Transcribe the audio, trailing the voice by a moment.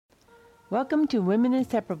Welcome to Women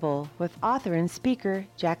Inseparable with author and speaker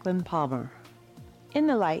Jacqueline Palmer. In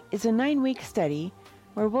the Light is a 9-week study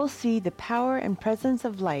where we'll see the power and presence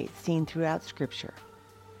of light seen throughout Scripture.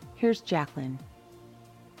 Here's Jacqueline.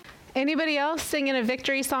 Anybody else singing a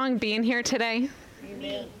victory song being here today?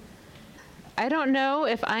 Amen. I don't know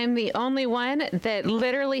if I'm the only one that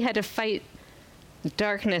literally had to fight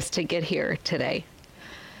darkness to get here today.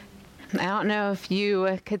 I don't know if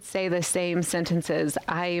you could say the same sentences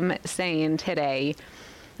I'm saying today.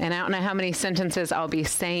 And I don't know how many sentences I'll be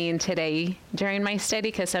saying today during my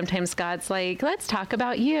study, because sometimes God's like, let's talk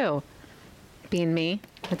about you. Being me,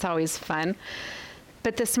 it's always fun.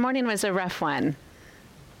 But this morning was a rough one.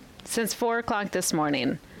 Since 4 o'clock this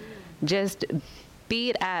morning, just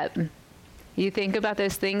beat up. You think about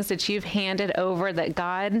those things that you've handed over that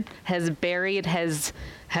God has buried, has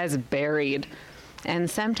buried. And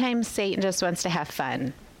sometimes Satan just wants to have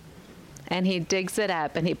fun. And he digs it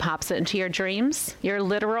up and he pops it into your dreams, your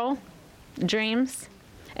literal dreams.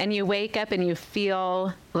 And you wake up and you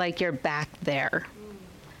feel like you're back there.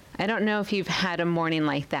 I don't know if you've had a morning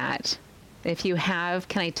like that. If you have,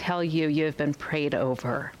 can I tell you, you have been prayed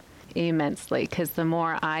over immensely, because the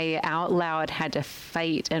more I out loud had to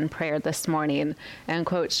fight in prayer this morning and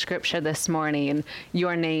quote scripture this morning,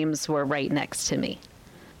 your names were right next to me.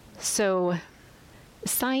 So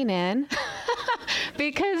sign in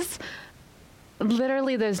because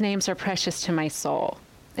literally those names are precious to my soul.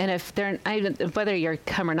 And if they're, whether you're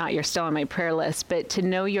come or not, you're still on my prayer list, but to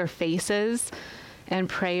know your faces and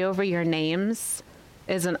pray over your names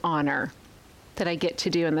is an honor that I get to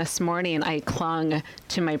do. And this morning I clung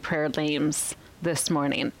to my prayer names this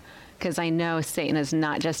morning because I know Satan is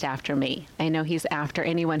not just after me. I know he's after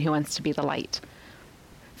anyone who wants to be the light.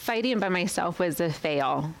 Fighting by myself was a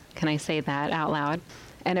fail. Can I say that out loud?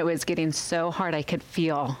 And it was getting so hard. I could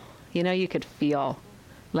feel, you could feel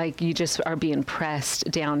like you just are being pressed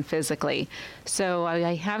down physically. So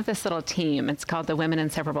I have this little team. It's called the Women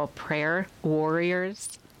Inseparable Prayer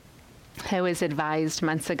Warriors. I was advised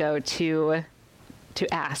months ago to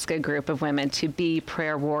ask a group of women to be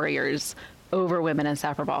prayer warriors over Women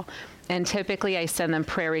Inseparable. And typically I send them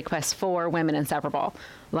prayer requests for Women Inseparable.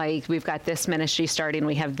 Like, we've got this ministry starting,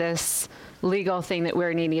 we have this legal thing that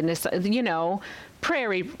we're needing, this,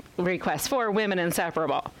 prayer requests for Women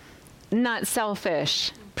Inseparable. Not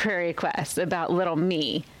selfish prayer requests about little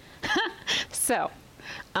me. So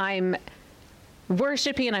I'm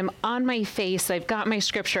worshiping, I'm on my face, I've got my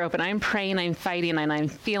scripture open, I'm praying, I'm fighting, and I'm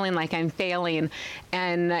feeling like I'm failing.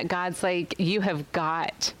 And God's like, you have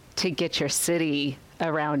got to get your city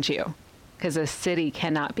around you, because a city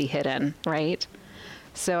cannot be hidden, right?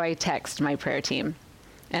 So I text my prayer team,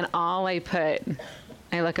 and all I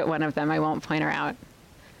look at one of them, I won't point her out.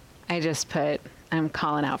 I just put, I'm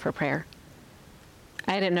calling out for prayer.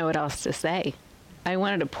 I didn't know what else to say. I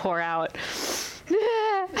wanted to pour out,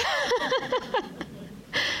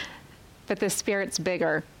 but the Spirit's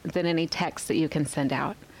bigger than any text that you can send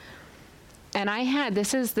out. And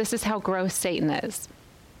this is how gross Satan is.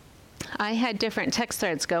 I had different text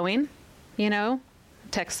threads going,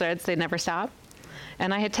 text threads, they never stop.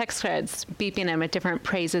 And I had text threads beeping in with different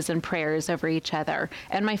praises and prayers over each other.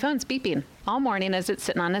 And my phone's beeping all morning as it's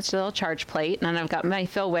sitting on its little charge plate. And I've got my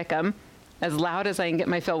Phil Wickham, as loud as I can get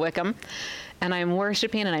my Phil Wickham. And I'm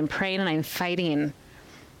worshiping and I'm praying and I'm fighting.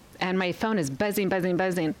 And my phone is buzzing, buzzing,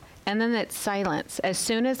 buzzing. And then it's silence. As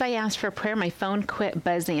soon as I asked for prayer, my phone quit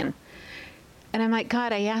buzzing. And I'm like,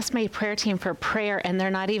 God, I asked my prayer team for prayer and they're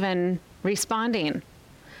not even responding.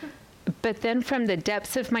 But then from the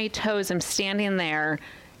depths of my toes, I'm standing there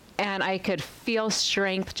and I could feel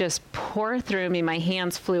strength just pour through me. My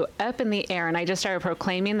hands flew up in the air and I just started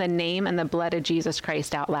proclaiming the name and the blood of Jesus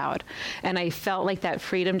Christ out loud. And I felt like that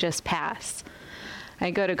freedom just pass.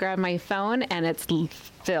 I go to grab my phone and it's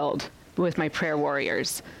filled with my prayer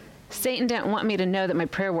warriors. Satan didn't want me to know that my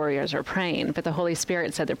prayer warriors are praying, but the Holy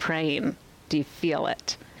Spirit said they're praying. Do you feel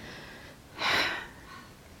it?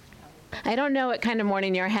 I don't know what kind of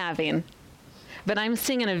morning you're having, but I'm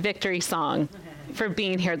singing a victory song for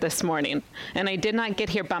being here this morning, and I did not get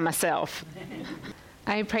here by myself.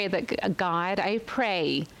 I pray that God, I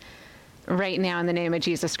pray right now in the name of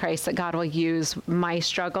Jesus Christ that God will use my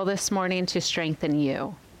struggle this morning to strengthen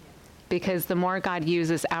you, because the more God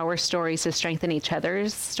uses our stories to strengthen each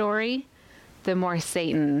other's story, the more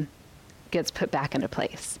Satan gets put back into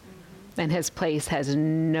place, and his place has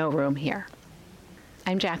no room here.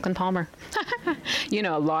 I'm Jacqueline Palmer. You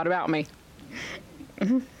know a lot about me.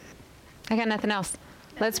 I got nothing else.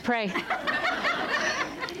 Let's pray.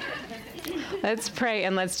 Let's pray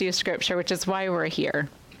and let's do scripture, which is why we're here.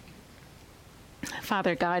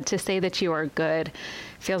 Father God, to say that you are good,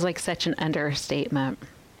 feels like such an understatement.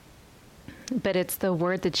 But it's the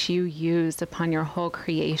word that you use upon your whole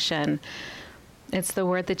creation. It's the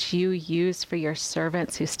word that you use for your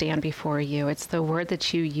servants who stand before you. It's the word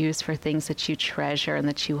that you use for things that you treasure and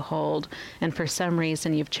that you hold. And for some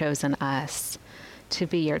reason, you've chosen us to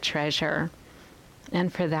be your treasure.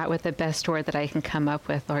 And for that, with the best word that I can come up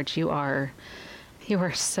with, Lord, you are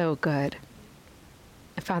so good.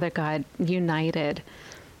 Father God, united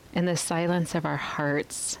in the silence of our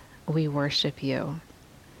hearts, we worship you.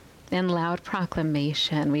 In loud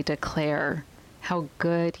proclamation, we declare how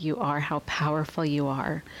good you are, how powerful you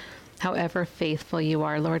are, how ever faithful you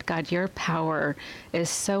are. Lord God, your power is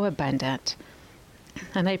so abundant.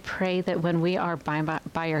 And I pray that when we are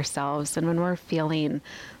by ourselves and when we're feeling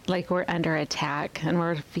like we're under attack and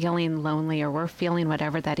we're feeling lonely or we're feeling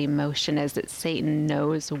whatever that emotion is that Satan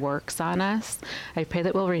knows works on us, I pray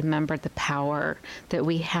that we'll remember the power that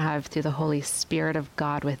we have through the Holy Spirit of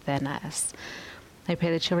God within us. I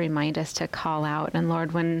pray that you'll remind us to call out. And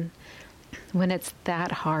Lord, when it's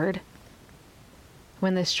that hard,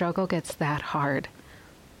 when the struggle gets that hard,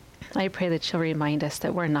 I pray that you'll remind us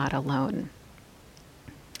that we're not alone.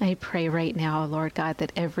 I pray right now, Lord God,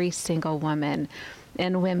 that every single woman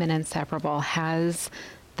in Women Inseparable has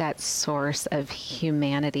that source of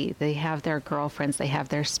humanity. They have their girlfriends, they have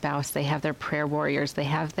their spouse, they have their prayer warriors, they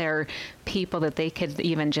have their people that they could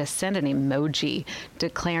even just send an emoji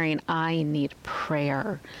declaring, I need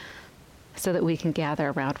prayer, so that we can gather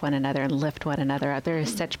around one another and lift one another up. There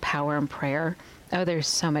is such power in prayer. Oh, there's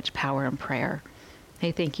so much power in prayer.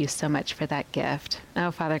 I thank you so much for that gift. Oh,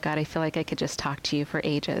 Father God, I feel like I could just talk to you for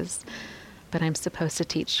ages, but I'm supposed to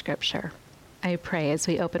teach scripture. I pray as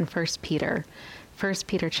we open 1 Peter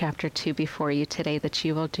chapter 2 before you today, that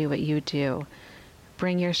you will do what you do.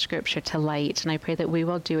 Bring your scripture to light, and I pray that we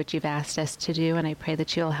will do what you've asked us to do, and I pray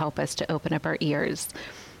that you'll help us to open up our ears.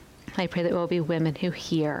 I pray that we'll be women who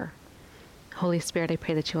hear. Holy Spirit, I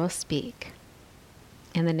pray that you will speak.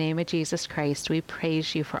 In the name of Jesus Christ, we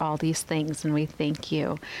praise you for all these things, and we thank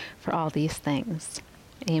you for all these things.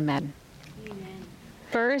 Amen. Amen.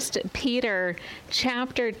 1 Peter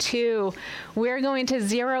chapter 2, we're going to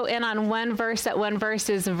zero in on one verse. That one verse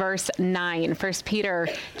is verse 9. 1 Peter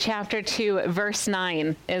chapter 2, verse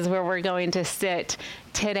 9 is where we're going to sit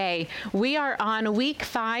today. We are on week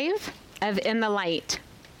 5 of In the Light.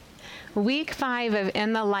 Week 5 of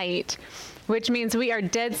In the Light, which means we are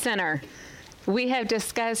dead center. We have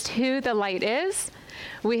discussed who the light is.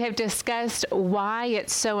 We have discussed why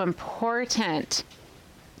it's so important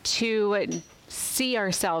to see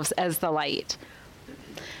ourselves as the light.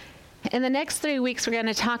 In the next 3 weeks, we're going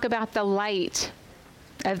to talk about the light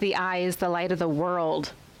of the eyes, the light of the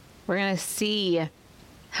world. We're going to see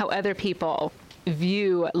how other people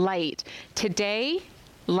view light. Today,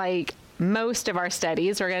 like most of our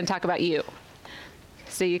studies, we're going to talk about you.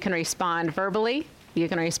 So you can respond verbally. You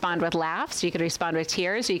can respond with laughs. You can respond with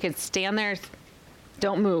tears. You can stand there.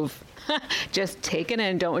 Don't move. Just take it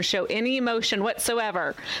in. Don't show any emotion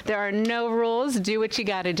whatsoever. There are no rules. Do what you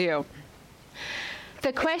got to do.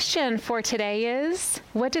 The question for today is,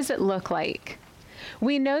 what does it look like?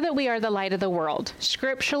 We know that we are the light of the world.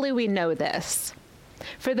 Scripturally, we know this.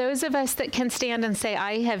 For those of us that can stand and say,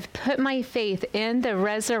 I have put my faith in the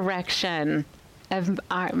resurrection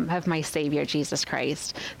of my Savior, Jesus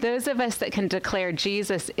Christ. Those of us that can declare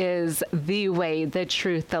Jesus is the way, the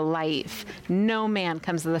truth, the life. No man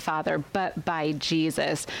comes to the Father but by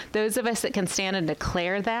Jesus. Those of us that can stand and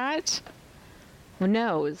declare that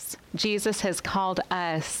knows Jesus has called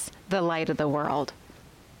us the light of the world.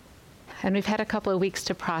 And we've had a couple of weeks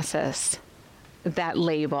to process that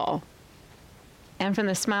label. And from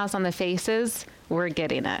the smiles on the faces, we're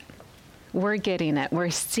getting it. We're getting it. We're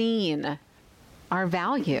seeing our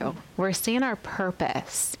value. We're seeing our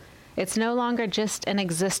purpose. It's no longer just an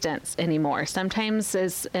existence anymore. Sometimes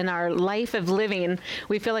as in our life of living,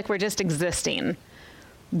 we feel like we're just existing,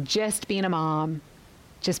 just being a mom,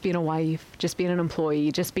 just being a wife, just being an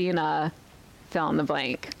employee, just being a fill in the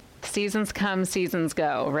blank. Seasons come, seasons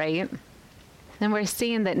go, right? And we're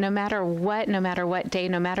seeing that no matter what day,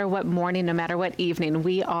 no matter what morning, no matter what evening,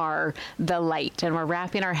 we are the light, and we're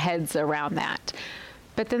wrapping our heads around that.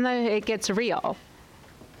 But then it gets real.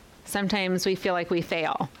 Sometimes we feel like we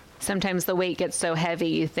fail. Sometimes the weight gets so heavy,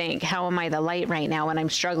 you think, how am I the light right now when I'm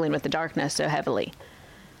struggling with the darkness so heavily?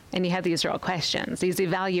 And you have these real questions, these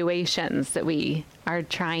evaluations that we are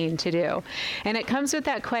trying to do. And it comes with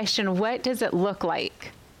that question, what does it look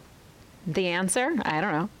like? The answer? I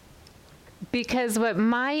don't know. Because what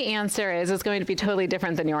my answer is going to be totally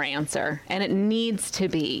different than your answer. And it needs to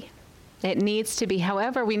be. It needs to be.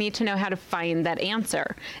 However, we need to know how to find that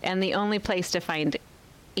answer. And the only place to find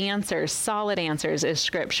answers, solid answers, is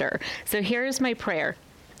Scripture. So here's my prayer.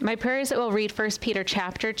 My prayer is that we'll read 1 Peter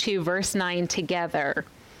chapter 2, verse 9 together.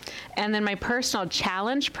 And then my personal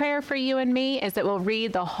challenge prayer for you and me is that we'll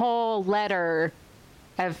read the whole letter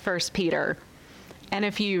of 1 Peter. And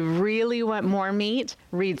if you really want more meat,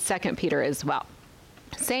 read 2 Peter as well.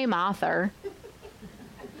 Same author.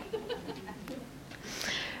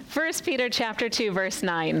 1 Peter chapter 2, verse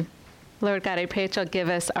 9. Lord God, I pray that you'll give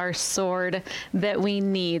us our sword that we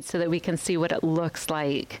need so that we can see what it looks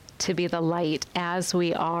like to be the light as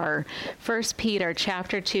we are. 1 Peter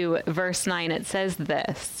chapter 2, verse 9, it says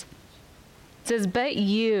this. It says, but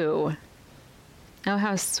you, oh,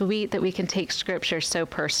 how sweet that we can take Scripture so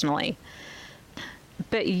personally.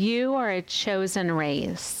 But you are a chosen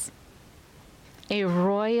race, a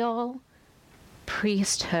royal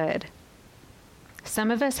priesthood.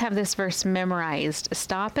 Some of us have this verse memorized.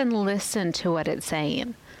 Stop and listen to what it's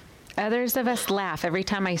saying. Others of us laugh every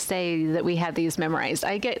time I say that we have these memorized.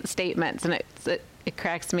 I get statements and it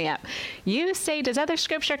cracks me up. You say, does other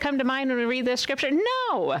Scripture come to mind when we read this Scripture?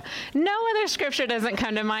 No other Scripture doesn't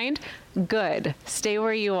come to mind. Good. Stay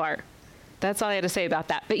where you are. That's all I had to say about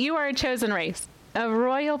that. But you are a chosen race, a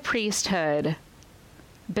royal priesthood.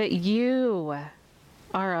 But you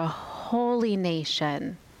are a holy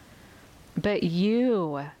nation. But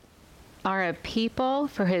you are a people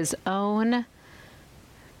for his own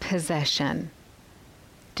possession.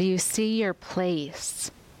 Do you see your place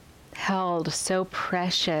held so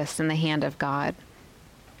precious in the hand of God?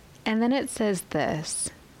 And then it says this,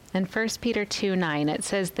 in 1 Peter 2:9, it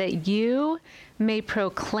says that you may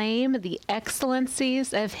proclaim the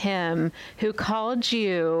excellencies of him who called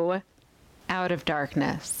you out of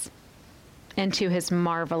darkness into his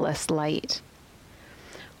marvelous light.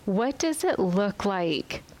 What does it look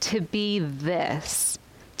like to be this,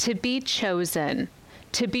 to be chosen,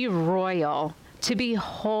 to be royal, to be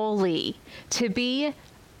holy, to be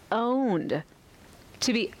owned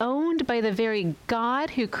by the very God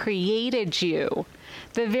who created you,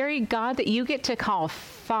 the very God that you get to call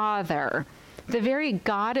Father, the very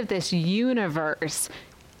God of this universe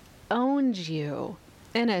owns you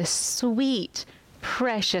in a sweet,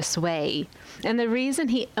 precious way. And the reason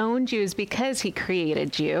he owned you is because he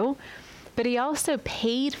created you, but he also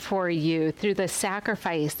paid for you through the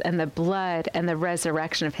sacrifice and the blood and the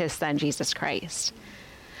resurrection of his son, Jesus Christ.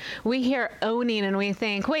 We hear owning and we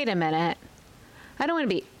think, wait a minute, I don't want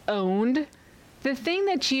to be owned. The thing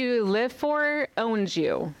that you live for owns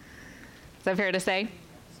you. Is that fair to say?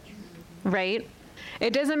 Right?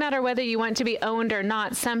 It doesn't matter whether you want to be owned or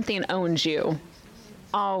not, something owns you.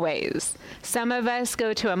 Always. Some of us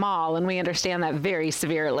go to a mall and we understand that very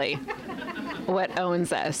severely, what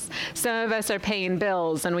owns us. Some of us are paying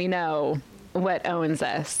bills and we know what owns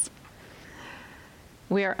us.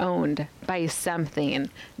 We are owned by something.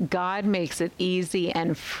 God makes it easy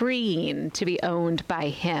and freeing to be owned by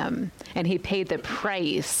him. And he paid the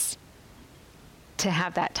price to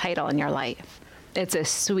have that title in your life. It's a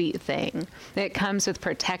sweet thing. It comes with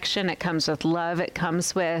protection. It comes with love. It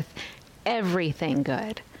comes with everything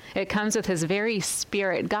good. It comes with his very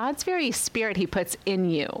spirit, God's very spirit he puts in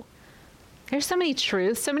you. There's so many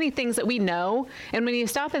truths, so many things that we know. And when you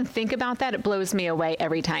stop and think about that, it blows me away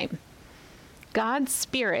every time. God's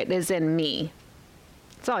spirit is in me.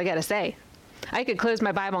 That's all I got to say. I could close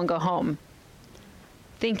my Bible and go home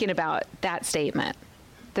thinking about that statement.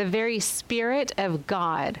 The very spirit of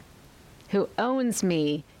God who owns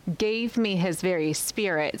me gave me his very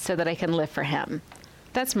spirit so that I can live for him.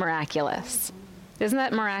 That's miraculous. Isn't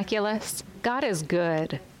that miraculous? God is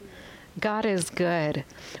good. God is good.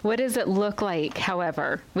 What does it look like,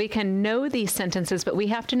 however? We can know these sentences, but we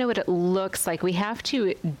have to know what it looks like. We have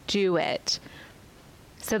to do it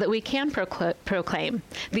so that we can proclaim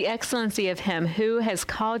the excellency of him who has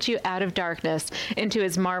called you out of darkness into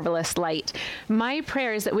his marvelous light. My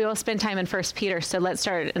prayer is that we will spend time in 1 Peter, so let's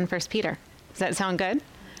start in 1 Peter. Does that sound good?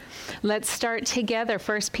 Let's start together,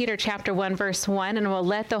 1 Peter chapter 1, verse 1, and we'll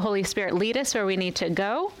let the Holy Spirit lead us where we need to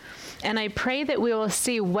go. And I pray that we will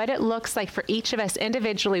see what it looks like for each of us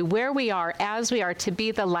individually, where we are as we are to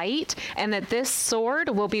be the light, and that this sword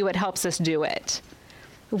will be what helps us do it.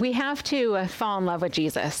 We have to fall in love with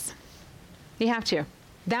Jesus. You have to.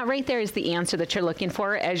 That right there is the answer that you're looking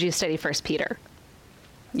for as you study 1 Peter.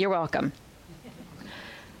 You're welcome.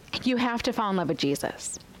 You have to fall in love with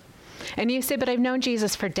Jesus. And you say, but I've known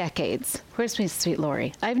Jesus for decades. Where's my sweet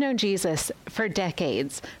Lori? I've known Jesus for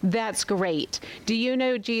decades. That's great. Do you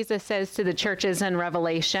know Jesus says to the churches in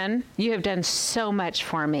Revelation, you have done so much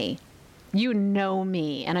for me. You know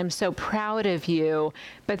me, and I'm so proud of you,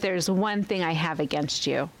 but there's one thing I have against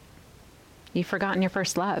you. You've forgotten your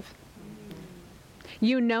first love.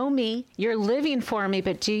 You know me, you're living for me,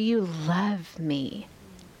 but do you love me?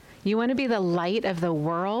 You want to be the light of the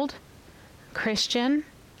world? Christian,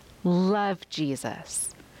 love Jesus.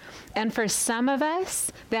 And for some of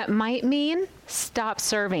us, that might mean stop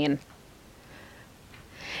serving.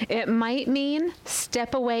 It might mean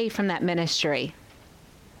step away from that ministry.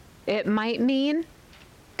 It might mean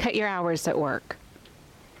cut your hours at work.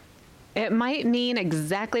 It might mean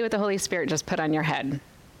exactly what the Holy Spirit just put on your head.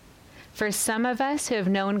 For some of us who have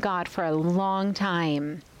known God for a long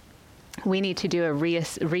time, we need to do a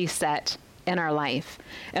reset in our life.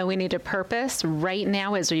 And we need to purpose right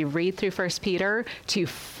now as we read through 1 Peter to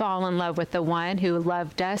fall in love with the one who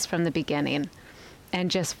loved us from the beginning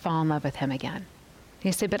and just fall in love with him again.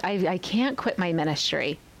 You say, but I can't quit my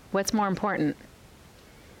ministry. What's more important?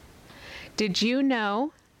 Did you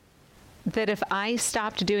know that if I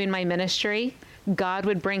stopped doing my ministry, God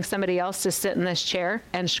would bring somebody else to sit in this chair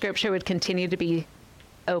and scripture would continue to be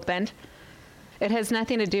opened? It has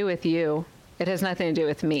nothing to do with you. It has nothing to do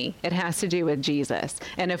with me. It has to do with Jesus.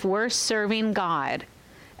 And if we're serving God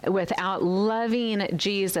without loving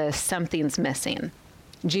Jesus, something's missing.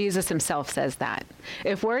 Jesus himself says that.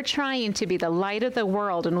 If we're trying to be the light of the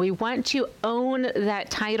world and we want to own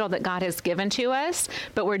that title that God has given to us,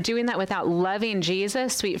 but we're doing that without loving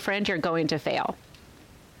Jesus, sweet friend, you're going to fail.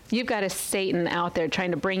 You've got a Satan out there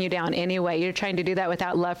trying to bring you down anyway. You're trying to do that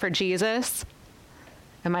without love for Jesus.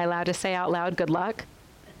 Am I allowed to say out loud, good luck?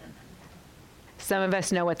 Some of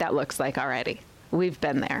us know what that looks like already. We've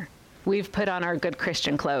been there. We've put on our good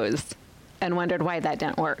Christian clothes and wondered why that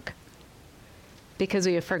didn't work. Because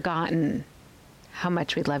we have forgotten how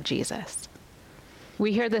much we love Jesus.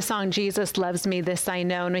 We hear the song, Jesus Loves Me, This I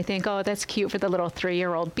Know, and we think, oh, that's cute for the little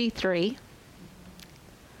 3-year-old. Be 3.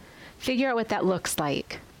 Figure out what that looks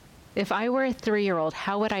like. If I were a 3-year-old,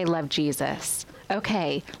 how would I love Jesus?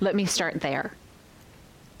 Okay, let me start there.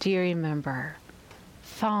 Do you remember?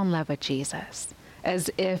 Fall in love with Jesus as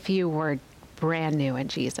if you were brand new in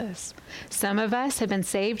Jesus. Some of us have been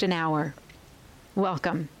saved an hour.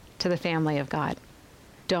 Welcome to the family of God.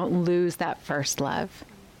 Don't lose that first love.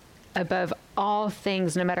 Above all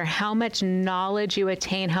things, no matter how much knowledge you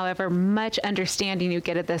attain, however much understanding you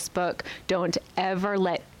get of this book, don't ever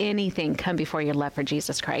let anything come before your love for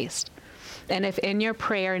Jesus Christ. And if in your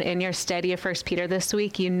prayer and in your study of 1 Peter this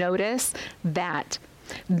week, you notice that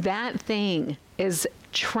thing is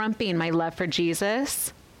trumping my love for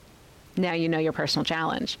Jesus, now you know your personal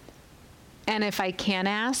challenge. And if I can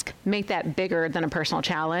ask, make that bigger than a personal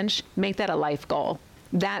challenge. Make that a life goal.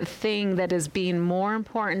 That thing that is being more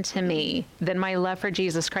important to me than my love for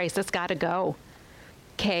Jesus Christ, it's got to go.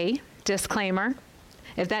 Okay, disclaimer.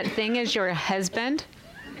 If that thing is your husband,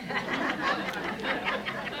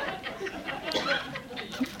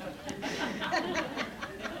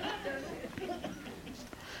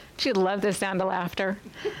 she'd love the sound of laughter.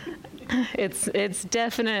 It's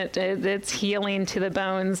definite. It's healing to the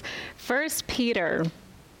bones. 1 Peter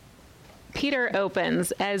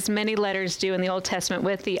opens, as many letters do in the Old Testament,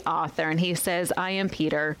 with the author, and he says, I am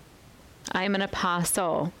Peter. I am an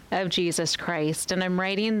apostle of Jesus Christ, and I'm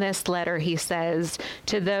writing this letter, he says,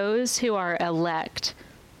 to those who are elect,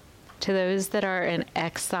 to those that are in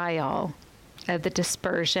exile of the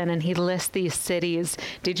dispersion, and he lists these cities.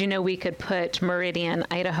 Did you know we could put Meridian,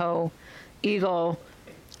 Idaho, Eagle,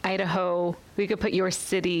 Idaho, we could put your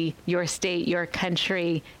city, your state, your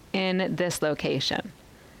country in this location.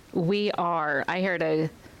 I heard a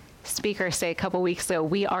speaker say a couple weeks ago,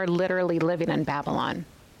 we are literally living in Babylon.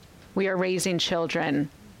 We are raising children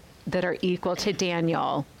that are equal to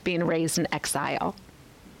Daniel being raised in exile.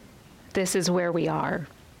 This is where we are.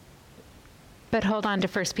 But hold on to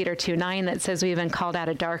 1 Peter 2:9 that says we've been called out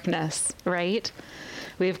of darkness, right?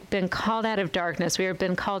 We've been called out of darkness. We have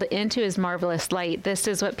been called into his marvelous light. This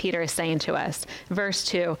is what Peter is saying to us. Verse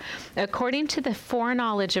 2, according to the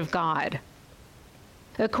foreknowledge of God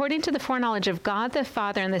the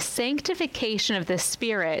Father and the sanctification of the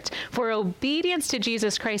Spirit, for obedience to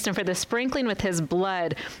Jesus Christ and for the sprinkling with his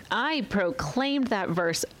blood. I proclaimed that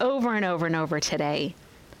verse over and over and over today.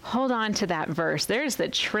 Hold on to that verse. There's the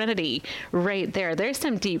Trinity right there. There's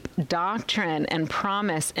some deep doctrine and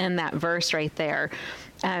promise in that verse right there.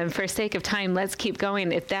 For sake of time, let's keep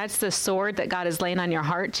going. If that's the sword that God is laying on your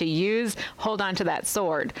heart to use, hold on to that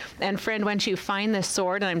sword. And friend, once you find the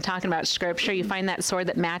sword, and I'm talking about scripture, you find that sword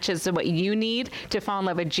that matches what you need to fall in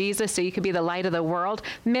love with Jesus so you can be the light of the world,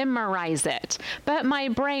 memorize it. But my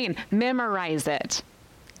brain, memorize it.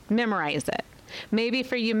 Memorize it. Maybe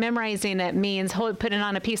for you, memorizing it means putting it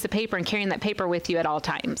on a piece of paper and carrying that paper with you at all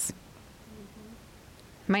times.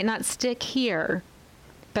 Might not stick here,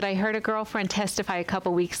 but I heard a girlfriend testify a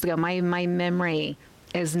couple weeks ago, my memory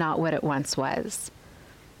is not what it once was.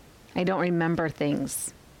 I don't remember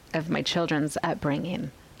things of my children's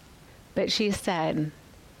upbringing. But she said,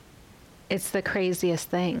 it's the craziest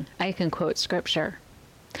thing. I can quote scripture.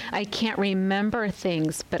 I can't remember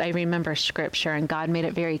things, but I remember scripture, and God made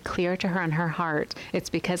it very clear to her in her heart. It's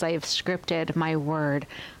because I have scripted my word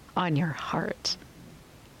on your heart.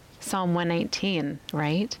 Psalm 119,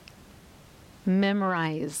 right?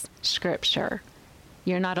 Memorize scripture.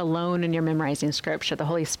 You're not alone in your memorizing scripture. The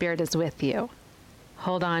Holy Spirit is with you.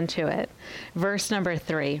 Hold on to it. Verse number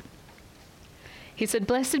 3. He said,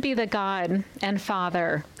 blessed be the God and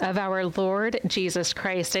Father of our Lord Jesus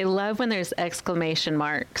Christ. I love when there's exclamation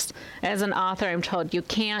marks. As an author, I'm told you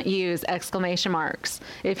can't use exclamation marks.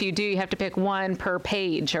 If you do, you have to pick one per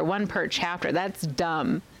page or one per chapter. That's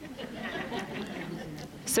dumb.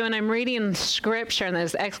 So when I'm reading scripture and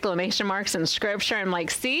there's exclamation marks in scripture, I'm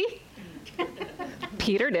like, see?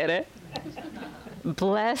 Peter did it.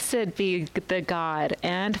 Blessed be the God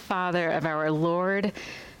and Father of our Lord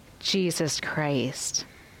Jesus Christ.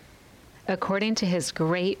 According to his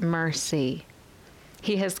great mercy,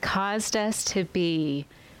 he has caused us to be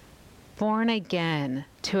born again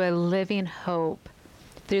to a living hope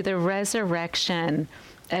through the resurrection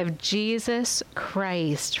of Jesus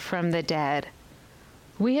Christ from the dead.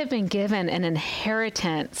 We have been given an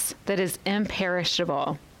inheritance that is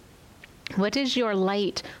imperishable. What does your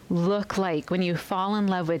light look like when you fall in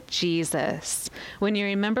love with Jesus? When you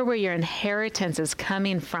remember where your inheritance is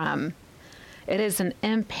coming from? It is an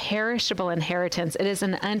imperishable inheritance. It is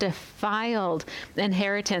an undefiled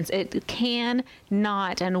inheritance. It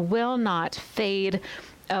cannot and will not fade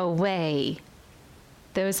away.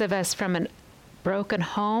 Those of us from a broken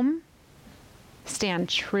home stand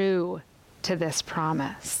true to this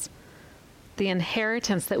promise. The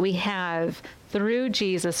inheritance that we have through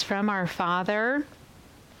Jesus from our Father,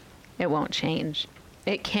 it won't change.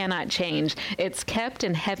 It cannot change. It's kept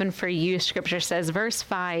in heaven for you, Scripture says. Verse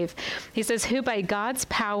 5, he says, who by God's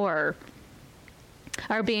power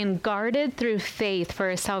are being guarded through faith for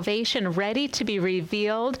a salvation ready to be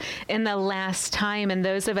revealed in the last time. And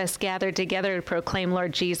those of us gathered together to proclaim,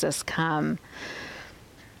 Lord Jesus, come.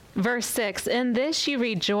 Verse 6, in this you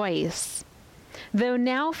rejoice, though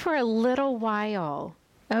now for a little while.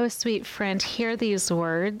 Oh, sweet friend, hear these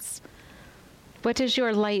words. What does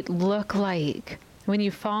your light look like when you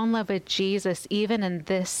fall in love with Jesus, even in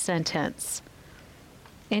this sentence?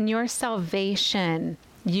 In your salvation,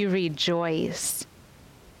 you rejoice,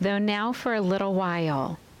 though now for a little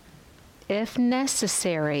while, if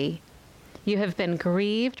necessary, you have been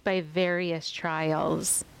grieved by various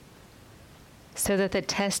trials, so that the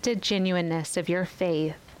tested genuineness of your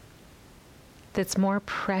faith, that's more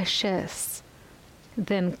precious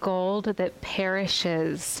than gold that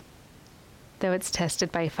perishes, though it's tested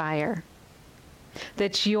by fire,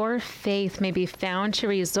 that your faith may be found to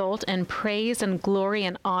result in praise and glory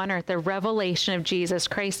and honor at the revelation of Jesus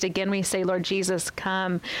Christ. Again, we say, Lord Jesus,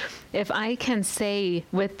 come. If I can say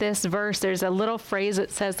with this verse, there's a little phrase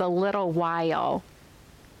that says a little while.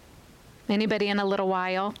 Anybody in a little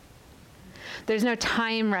while? There's no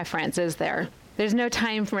time reference, is there? There's no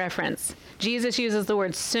time reference. Jesus uses the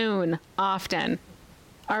word soon often.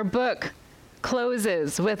 Our book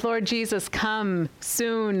closes with, Lord Jesus, come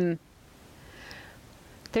soon.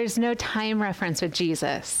 There's no time reference with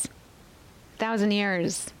Jesus. 1,000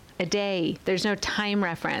 years, a day. There's no time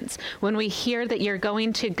reference. When we hear that you're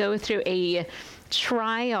going to go through a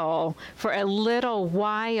trial for a little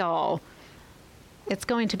while, it's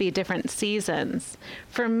going to be different seasons.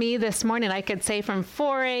 For me this morning, I could say from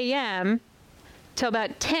 4 a.m. till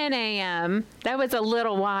about 10 a.m., that was a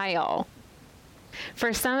little while.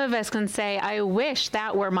 For some of us can say, I wish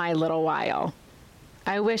that were my little while.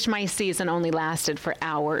 I wish my season only lasted for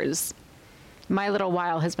hours. My little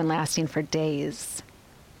while has been lasting for days.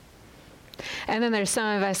 And then there's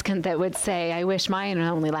some of us that would say, I wish mine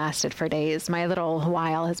only lasted for days. My little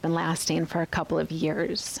while has been lasting for a couple of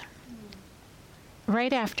years.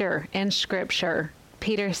 Right after in Scripture,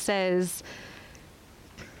 Peter says,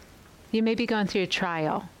 you may be going through a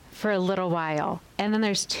trial for a little while. And then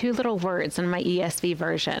there's two little words in my ESV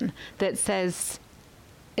version that says,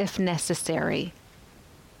 if necessary.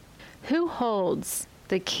 Who holds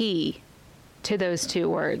the key to those two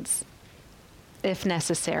words? If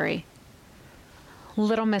necessary.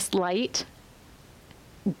 Little Miss Light,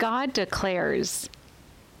 God declares,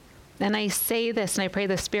 and I say this and I pray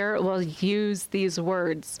the Spirit will use these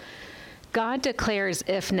words, God declares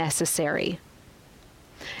if necessary.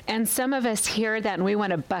 And some of us hear that and we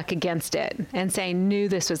want to buck against it and say, I knew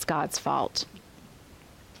this was God's fault.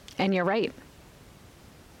 And you're right.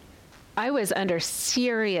 I was under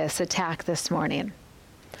serious attack this morning.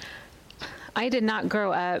 I did not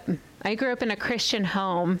grow up. I grew up in a Christian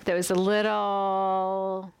home. There was a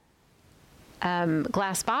little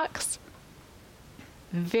glass box.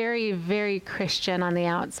 Very, very Christian on the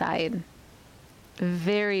outside.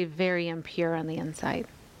 Very, very impure on the inside.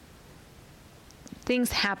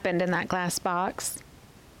 Things happened in that glass box.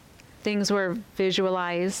 Things were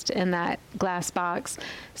visualized in that glass box.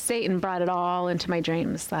 Satan brought it all into my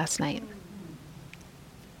dreams last night.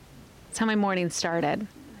 That's how my morning started.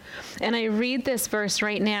 And I read this verse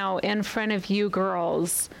right now in front of you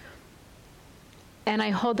girls, and I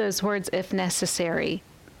hold those words, if necessary.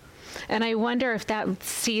 And I wonder if that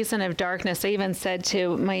season of darkness, I even said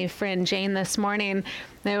to my friend Jane this morning,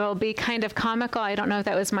 it will be kind of comical. I don't know if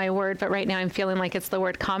that was my word, but right now I'm feeling like it's the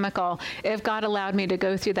word comical. If God allowed me to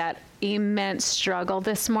go through that immense struggle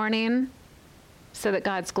this morning so that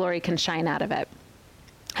God's glory can shine out of it.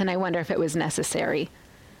 And I wonder if it was necessary.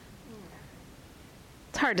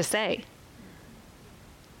 It's hard to say.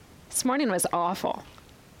 This morning was awful.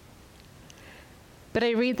 But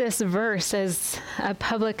I read this verse as a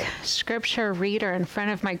public scripture reader in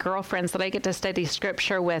front of my girlfriends that I get to study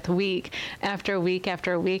scripture with week after week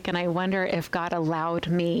after week. And I wonder if God allowed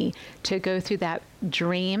me to go through that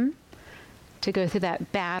dream, to go through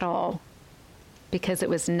that battle, because it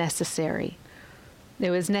was necessary.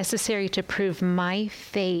 It was necessary to prove my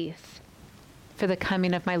faith for the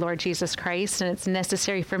coming of my Lord Jesus Christ. And it's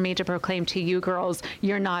necessary for me to proclaim to you girls,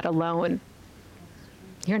 you're not alone.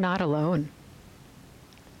 You're not alone.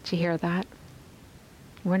 Did you hear that?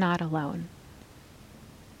 We're not alone.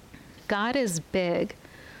 God is big.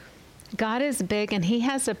 God is big, and he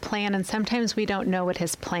has a plan, and sometimes we don't know what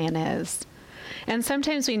his plan is. And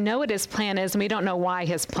sometimes we know what his plan is, and we don't know why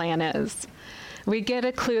his plan is. We get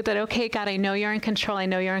a clue that, okay, God, I know you're in control. I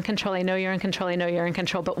know you're in control. I know you're in control. I know you're in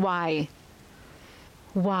control. But why?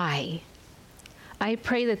 Why? I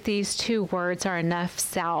pray that these two words are enough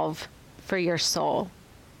salve for your soul.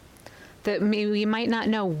 That we might not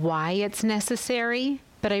know why it's necessary,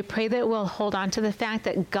 but I pray that we'll hold on to the fact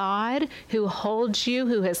that God, who holds you,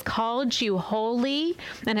 who has called you holy,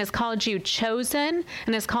 and has called you chosen,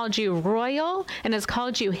 and has called you royal, and has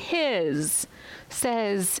called you his,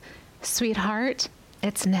 says, sweetheart,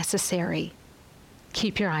 it's necessary.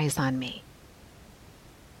 Keep your eyes on me.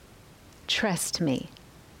 Trust me.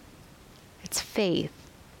 It's faith.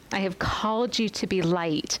 I have called you to be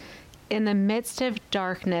light. In the midst of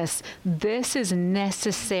darkness, this is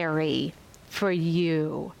necessary for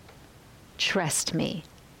you. Trust me.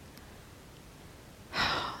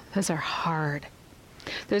 Those are hard.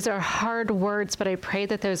 Those are hard words, but I pray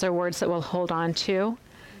that those are words that we'll hold on to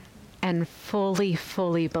and fully,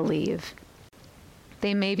 fully believe.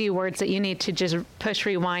 They may be words that you need to just push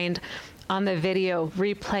rewind on the video,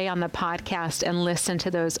 replay on the podcast, and listen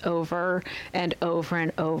to those over and over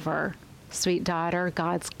and over. Sweet daughter,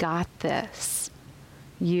 God's got this.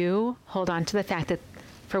 You hold on to the fact that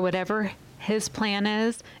for whatever his plan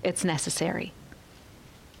is, it's necessary.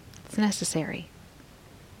 It's necessary.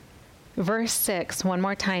 Verse 6, one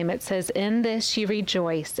more time, it says, in this you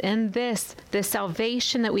rejoice. In this, the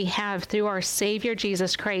salvation that we have through our Savior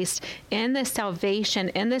Jesus Christ, in this salvation,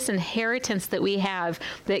 in this inheritance that we have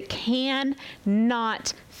that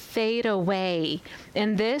cannot fade away.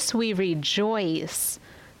 In this we rejoice.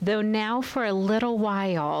 Though now for a little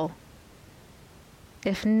while,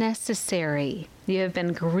 if necessary, you have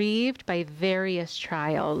been grieved by various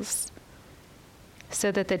trials,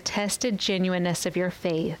 so that the tested genuineness of your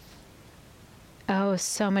faith, oh,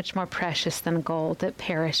 so much more precious than gold that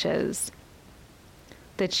perishes,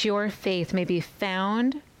 that your faith may be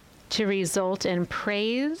found to result in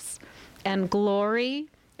praise and glory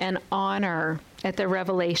and honor at the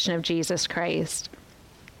revelation of Jesus Christ.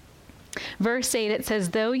 Verse 8, it says,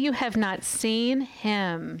 though you have not seen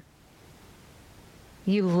him,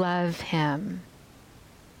 you love him.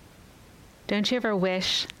 Don't you ever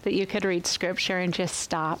wish that you could read scripture and just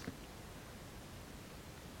stop?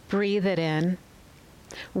 Breathe it in.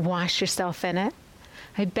 Wash yourself in it.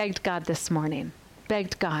 I begged God this morning.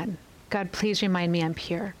 Begged God. God, please remind me I'm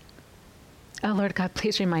pure. Oh, Lord God,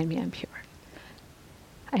 please remind me I'm pure.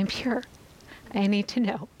 I'm pure. I need to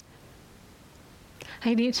know.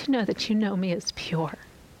 I need to know that you know me as pure.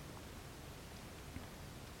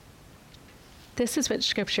 This is what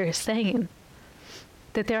Scripture is saying,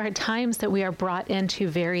 that there are times that we are brought into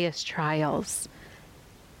various trials,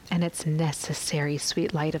 and it's necessary,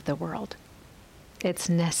 sweet light of the world. It's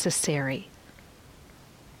necessary.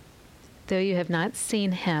 Though you have not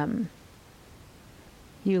seen him,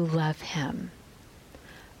 you love him.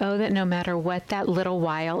 Oh, that no matter what that little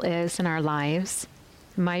while is in our lives,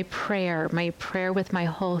 my prayer with my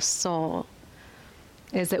whole soul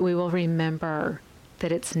is that we will remember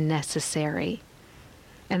that it's necessary.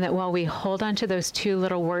 And that while we hold on to those two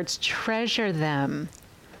little words, treasure them,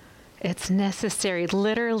 it's necessary.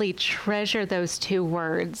 Literally treasure those two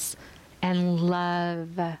words and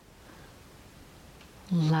love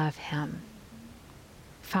him.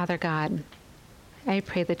 Father God, I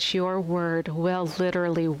pray that your word will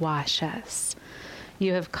literally wash us.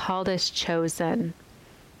 You have called us chosen.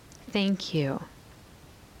 Thank you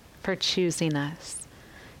for choosing us.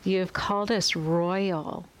 You have called us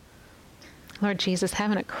royal. Lord Jesus,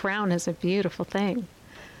 having a crown is a beautiful thing.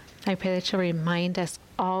 I pray that you'll remind us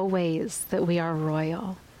always that we are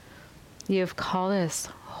royal. You have called us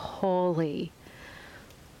holy.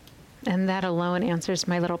 And that alone answers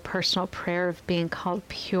my little personal prayer of being called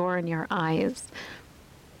pure in your eyes.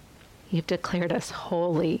 You've declared us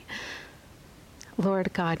holy.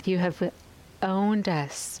 Lord God, you have owned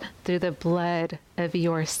us through the blood of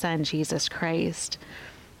your Son, Jesus Christ.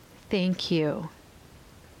 Thank you.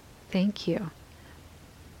 Thank you.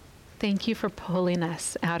 Thank you for pulling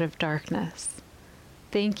us out of darkness.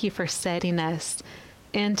 Thank you for setting us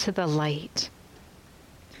into the light.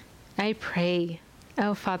 I pray,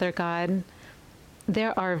 oh Father God,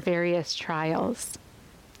 there are various trials.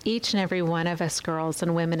 Each and every one of us girls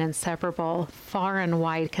and women inseparable, far and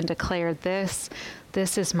wide, can declare this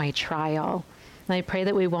is my trial. And I pray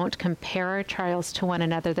that we won't compare our trials to one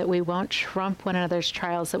another, that we won't trump one another's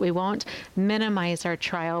trials, that we won't minimize our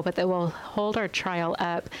trial, but that we'll hold our trial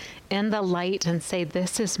up in the light and say,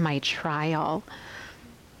 this is my trial.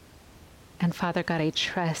 And Father God, I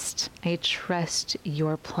trust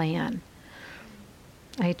your plan.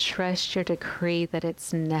 I trust your decree that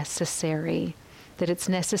it's necessary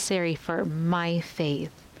for my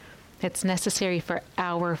faith. It's necessary for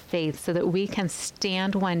our faith so that we can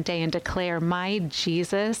stand one day and declare, my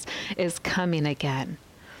Jesus is coming again.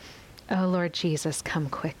 Oh, Lord Jesus, come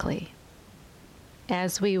quickly.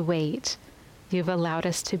 As we wait, you've allowed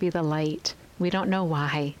us to be the light. We don't know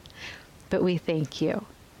why, but we thank you.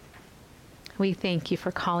 We thank you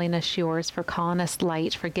for calling us yours, for calling us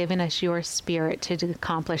light, for giving us your spirit to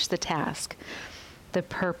accomplish the task, the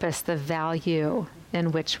purpose, the value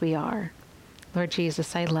in which we are. Lord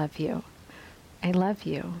Jesus, I love you. I love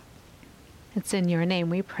you. It's in your name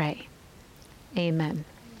we pray. Amen.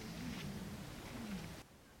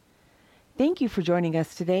 Thank you for joining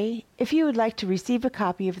us today. If you would like to receive a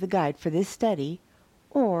copy of the guide for this study,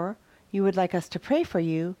 or you would like us to pray for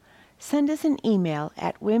you, send us an email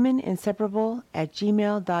at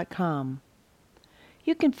womeninseparable@gmail.com.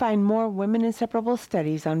 You can find more Women Inseparable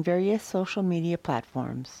studies on various social media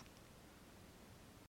platforms.